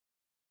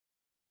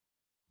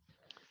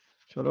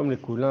שלום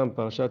לכולם,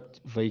 פרשת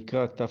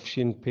ויקרא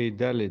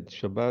תשפ"ד,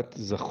 שבת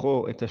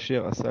זכור את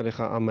אשר עשה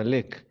לך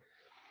עמלק.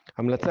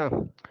 המלצה,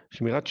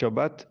 שמירת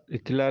שבת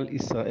לכלל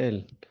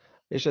ישראל.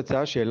 יש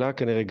הצעה שהעלה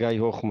כנראה גיא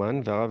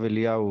הוחמן והרב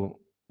אליהו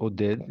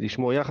עודד,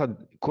 לשמור יחד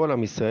כל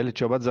עם ישראל את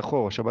שבת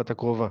זכור, השבת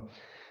הקרובה.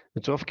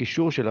 מצורף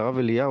קישור של הרב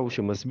אליהו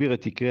שמסביר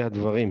את עיקרי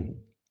הדברים.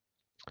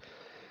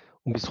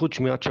 ובזכות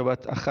שמירת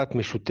שבת אחת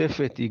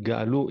משותפת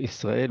יגאלו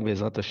ישראל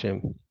בעזרת השם.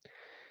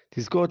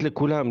 תזכורת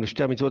לכולם,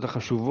 לשתי המצוות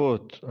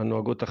החשובות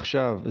הנוהגות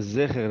עכשיו: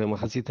 זכר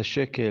למחצית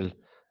השקל,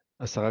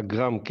 10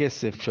 גרם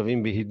כסף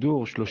שווים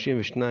בהידור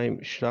 32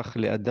 ש"ח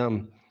לאדם,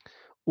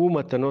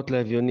 ומתנות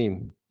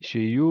לאביונים,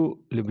 שיהיו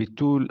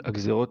לביטול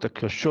הגזרות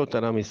הקשות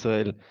על עם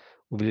ישראל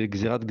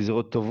ולגזירת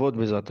גזרות טובות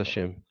בעזרת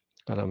השם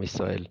על עם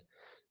ישראל.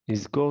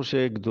 נזכור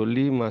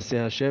שגדולים מעשי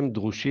השם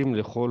דרושים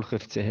לכל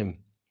חפציהם.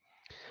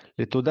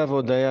 לתודה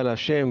והודיה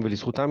להשם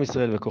ולזכות עם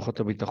ישראל וכוחות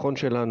הביטחון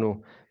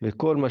שלנו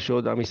וכל מה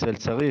שעוד עם ישראל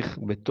צריך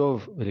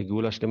בטוב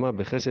ולגאולה שלמה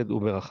בחסד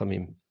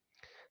וברחמים.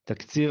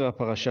 תקציר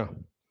הפרשה.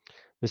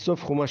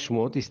 בסוף חומש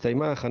שמות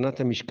הסתיימה הכנת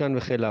המשכן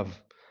וחיליו.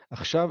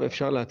 עכשיו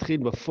אפשר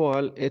להתחיל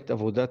בפועל את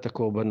עבודת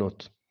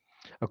הקורבנות.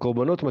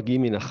 הקורבנות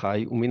מגיעים מן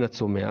החי ומן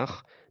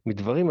הצומח,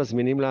 מדברים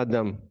מזמינים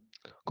לאדם.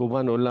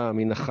 קורבן עולה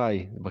מן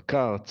החי,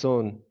 בקר,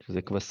 צאן,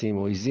 שזה כבשים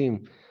או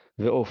עיזים,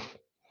 ועוף.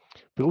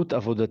 פירוט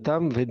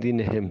עבודתם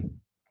ודיניהם.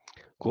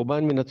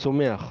 קורבן מן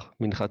הצומח,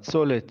 מנחת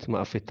סולת,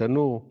 מאפה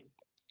תנור,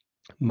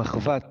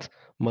 מחבת,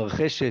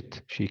 מרחשת,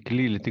 שהיא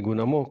כלי לטיגון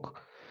עמוק.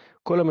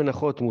 כל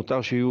המנחות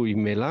מותר שיהיו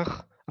עם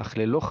מלח, אך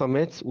ללא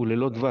חמץ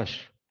וללא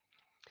דבש.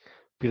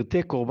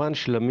 פרטי קורבן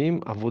שלמים,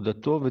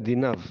 עבודתו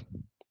ודיניו.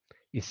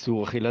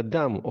 איסור אכילת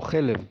דם או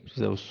חלב,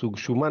 זהו סוג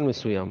שומן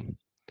מסוים.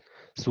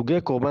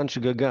 סוגי קורבן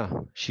שגגה,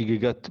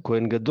 שגיגת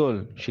כהן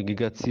גדול,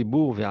 שגיגת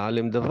ציבור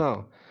ועלם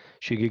דבר,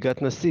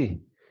 שגיגת נשיא,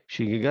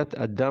 שגיגת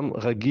אדם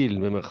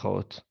רגיל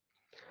במרכאות.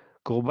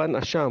 קורבן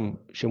אשם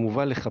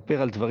שמובא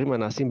לכפר על דברים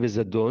הנעשים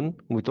בזדון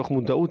ומתוך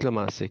מודעות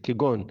למעשה,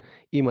 כגון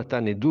אי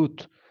מתן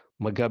עדות,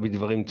 מגע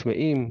בדברים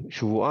טמאים,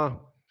 שבועה.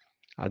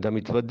 האדם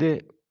מתוודה,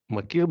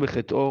 מכיר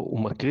בחטאו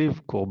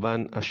ומקריב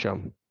קורבן אשם.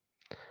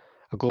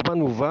 הקורבן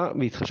מובא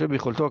בהתחשב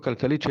ביכולתו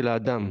הכלכלית של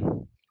האדם.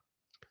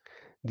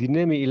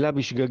 דיני מעילה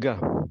בשגגה,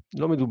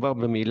 לא מדובר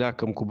במעילה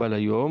כמקובל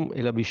היום,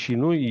 אלא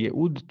בשינוי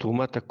ייעוד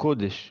תרומת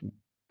הקדש,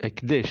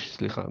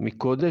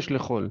 מקודש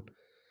לחול.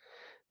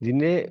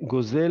 דיני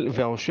גוזל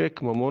ועושק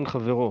ממון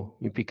חברו,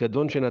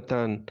 מפיקדון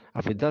שנתן,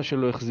 אבדה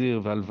שלא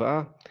החזיר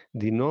והלוואה,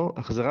 דינו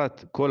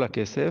החזרת כל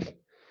הכסף,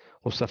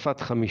 הוספת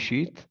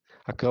חמישית,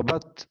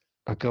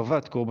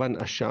 הקרבת קורבן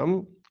אשם,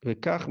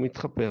 וכך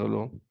מתחפר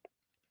לו.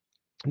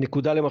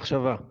 נקודה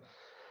למחשבה.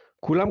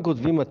 כולם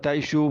כותבים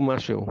מתישהו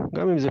משהו,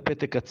 גם אם זה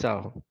פתק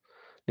קצר.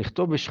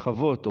 לכתוב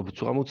בשכבות או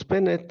בצורה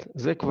מוצפנת,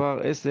 זה כבר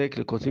עסק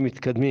לכותבים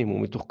מתקדמים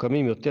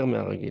ומתוחכמים יותר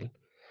מהרגיל.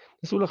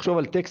 נסו לחשוב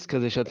על טקסט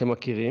כזה שאתם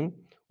מכירים,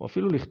 או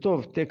אפילו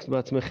לכתוב טקסט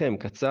בעצמכם,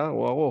 קצר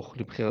או ארוך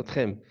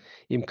לבחירתכם,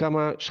 עם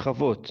כמה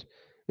שכבות,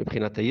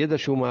 מבחינת הידע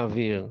שהוא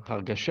מעביר,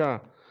 הרגשה,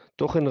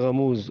 תוכן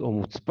רמוז או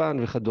מוצפן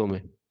וכדומה.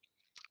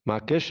 מה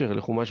הקשר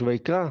לחומש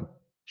ויקרא,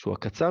 שהוא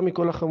הקצר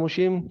מכל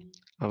החמושים,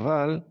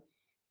 אבל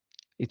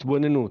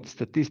התבוננות,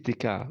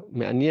 סטטיסטיקה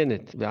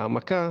מעניינת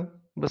והעמקה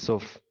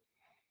בסוף.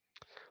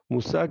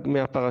 מושג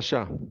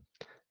מהפרשה,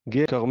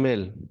 גר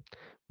כרמל,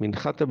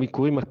 מנחת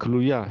הביקורים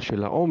הכלויה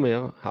של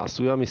העומר,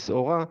 העשויה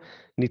משעורה,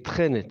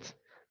 נטחנת,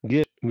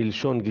 גר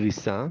מלשון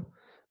גריסה,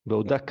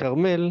 בעודה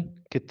כרמל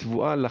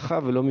כתבואה לחה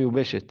ולא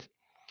מיובשת.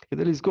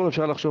 כדי לזכור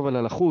אפשר לחשוב על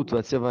הלחות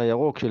והצבע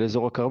הירוק של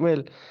אזור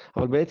הכרמל,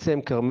 אבל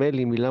בעצם כרמל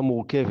היא מילה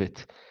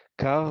מורכבת,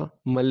 קר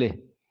מלא.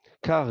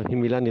 קר היא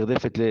מילה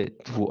נרדפת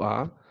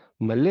לתבואה,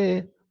 מלא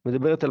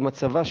מדברת על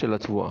מצבה של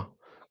התבואה.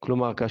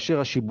 כלומר, כאשר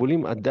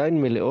השיבולים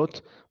עדיין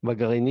מלאות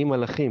בגרעינים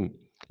מלחים,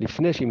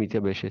 לפני שהיא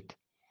מתייבשת.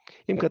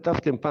 אם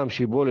כתבתם פעם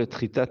שיבולת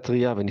חיטה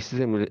טריה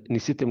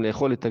וניסיתם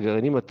לאכול את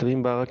הגרעינים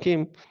הטריים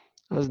בערקים,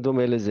 אז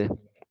דומה לזה.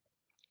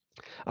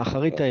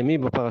 אחרית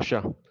הימים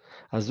בפרשה.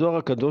 הזוהר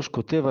הקדוש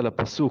כותב על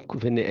הפסוק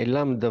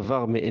ונעלם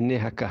דבר מעיני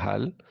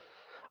הקהל.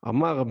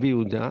 אמר רבי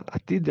יהודה,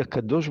 עתיד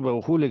הקדוש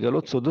ברוך הוא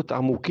לגלות סודות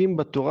עמוקים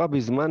בתורה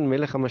בזמן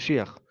מלך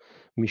המשיח,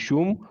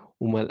 משום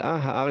ומלאה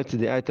הארץ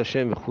דעה את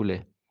השם וכו'.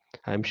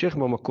 ההמשך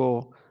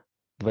במקור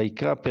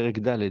ויקרא פרק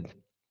ד'.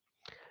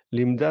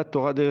 לימדה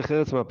תורה דרך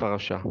ארץ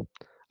מהפרשה,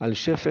 על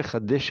שפך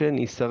הדשן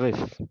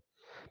יישרף.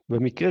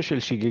 במקרה של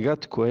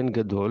שגיגת כהן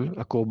גדול,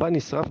 הקורבן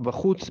נשרף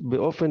בחוץ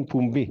באופן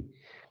פומבי,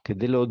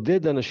 כדי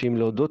לעודד אנשים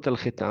להודות על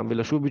חטאם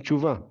ולשוב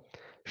בתשובה,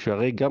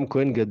 שהרי גם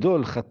כהן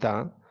גדול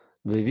חטא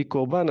והביא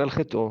קורבן על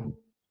חטאו.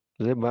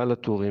 זה בעל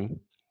הטורים.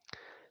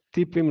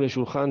 טיפים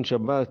לשולחן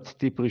שבת,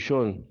 טיפ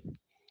ראשון.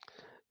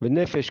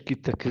 בנפש כי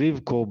תקריב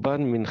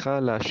קורבן מנחה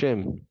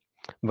להשם.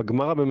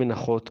 בגמרא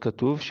במנחות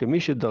כתוב שמי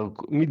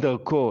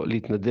מדרכו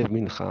להתנדב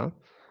מנחה,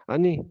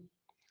 אני.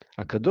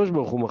 הקדוש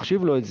ברוך הוא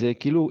מחשיב לו את זה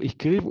כאילו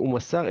הקריב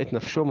ומסר את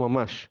נפשו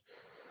ממש.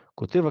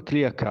 כותב הכלי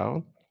יקר,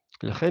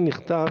 לכן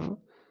נכתב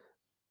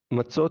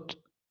מצות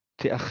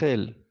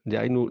תאכל,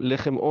 דהיינו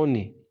לחם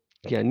עוני,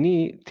 כי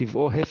אני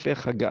טבעו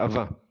הפך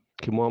הגאווה,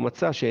 כמו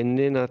המצה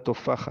שאיננה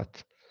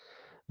תופחת.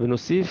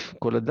 ונוסיף,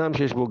 כל אדם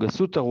שיש בו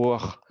גסות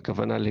הרוח,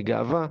 הכוונה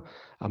לגאווה,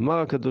 אמר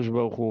הקדוש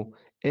ברוך הוא,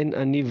 אין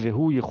אני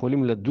והוא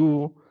יכולים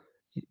לדור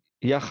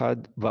יחד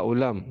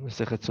בעולם,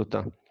 מסכת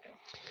סוטה.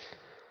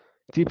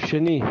 טיפ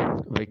שני,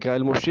 ויקרא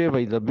אל משה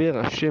וידבר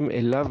השם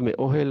אליו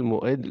מאוהל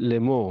מועד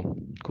לאמור.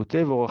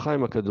 כותב אור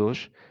החיים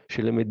הקדוש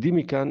שלמדים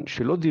מכאן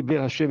שלא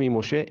דיבר השם עם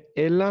משה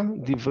אלא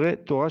דברי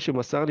תורה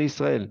שמסר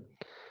לישראל,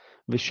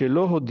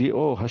 ושלא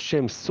הודיעו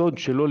השם סוד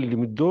שלא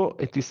ללמדו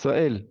את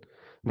ישראל.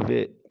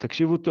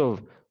 ותקשיבו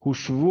טוב,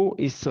 הושבו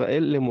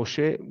ישראל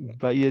למשה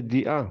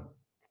בידיעה.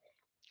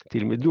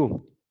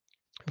 תלמדו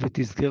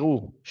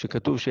ותזכרו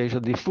שכתוב שיש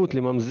עדיפות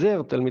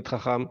לממזר תלמיד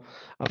חכם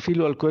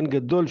אפילו על כהן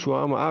גדול שהוא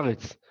עם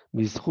הארץ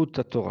בזכות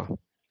התורה.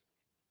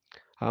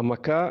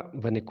 העמקה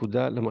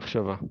בנקודה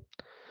למחשבה.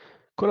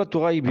 כל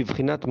התורה היא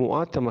בבחינת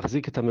מועט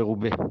המחזיק את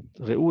המרובה.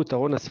 ראו את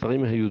ארון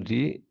הספרים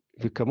היהודי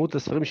וכמות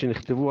הספרים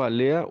שנכתבו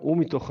עליה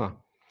ומתוכה.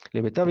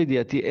 למיטב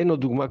ידיעתי אין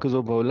עוד דוגמה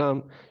כזו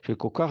בעולם של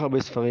כל כך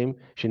הרבה ספרים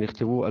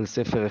שנכתבו על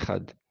ספר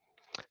אחד.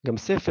 גם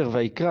ספר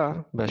ויקרא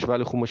בהשוואה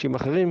לחומשים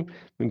אחרים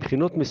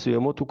מבחינות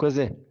מסוימות הוא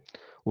כזה.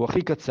 הוא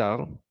הכי קצר,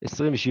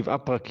 27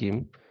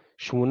 פרקים,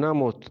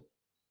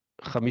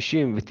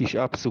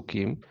 859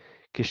 פסוקים,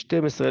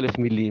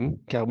 כ-12,000 מילים,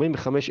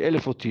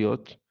 כ-45,000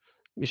 אותיות,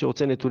 מי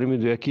שרוצה נתונים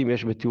מדויקים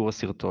יש בתיאור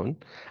הסרטון,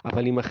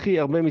 אבל עם הכי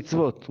הרבה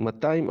מצוות,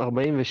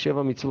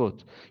 247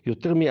 מצוות,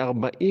 יותר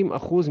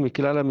מ-40%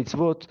 מכלל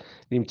המצוות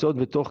נמצאות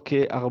בתוך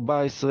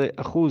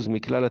כ-14%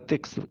 מכלל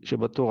הטקסט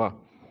שבתורה.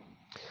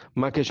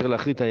 מה הקשר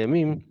לאחרית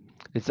הימים?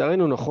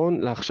 לצערנו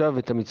נכון לעכשיו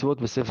את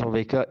המצוות בספר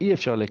ויקרא אי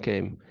אפשר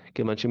לקיים,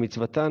 כיוון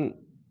שמצוותן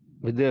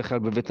בדרך כלל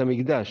בבית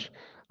המקדש,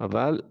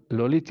 אבל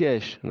לא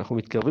להתייאש, אנחנו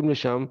מתקרבים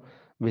לשם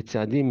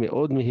בצעדים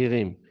מאוד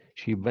מהירים,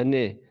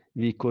 שיבנה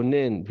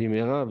ויקונן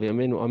במהרה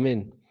וימינו אמן.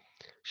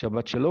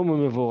 שבת שלום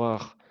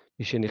ומבורך,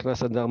 מי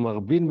שנכנס אדר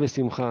מרבין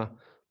בשמחה,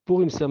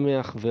 פורים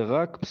שמח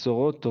ורק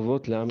בשורות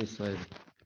טובות לעם ישראל.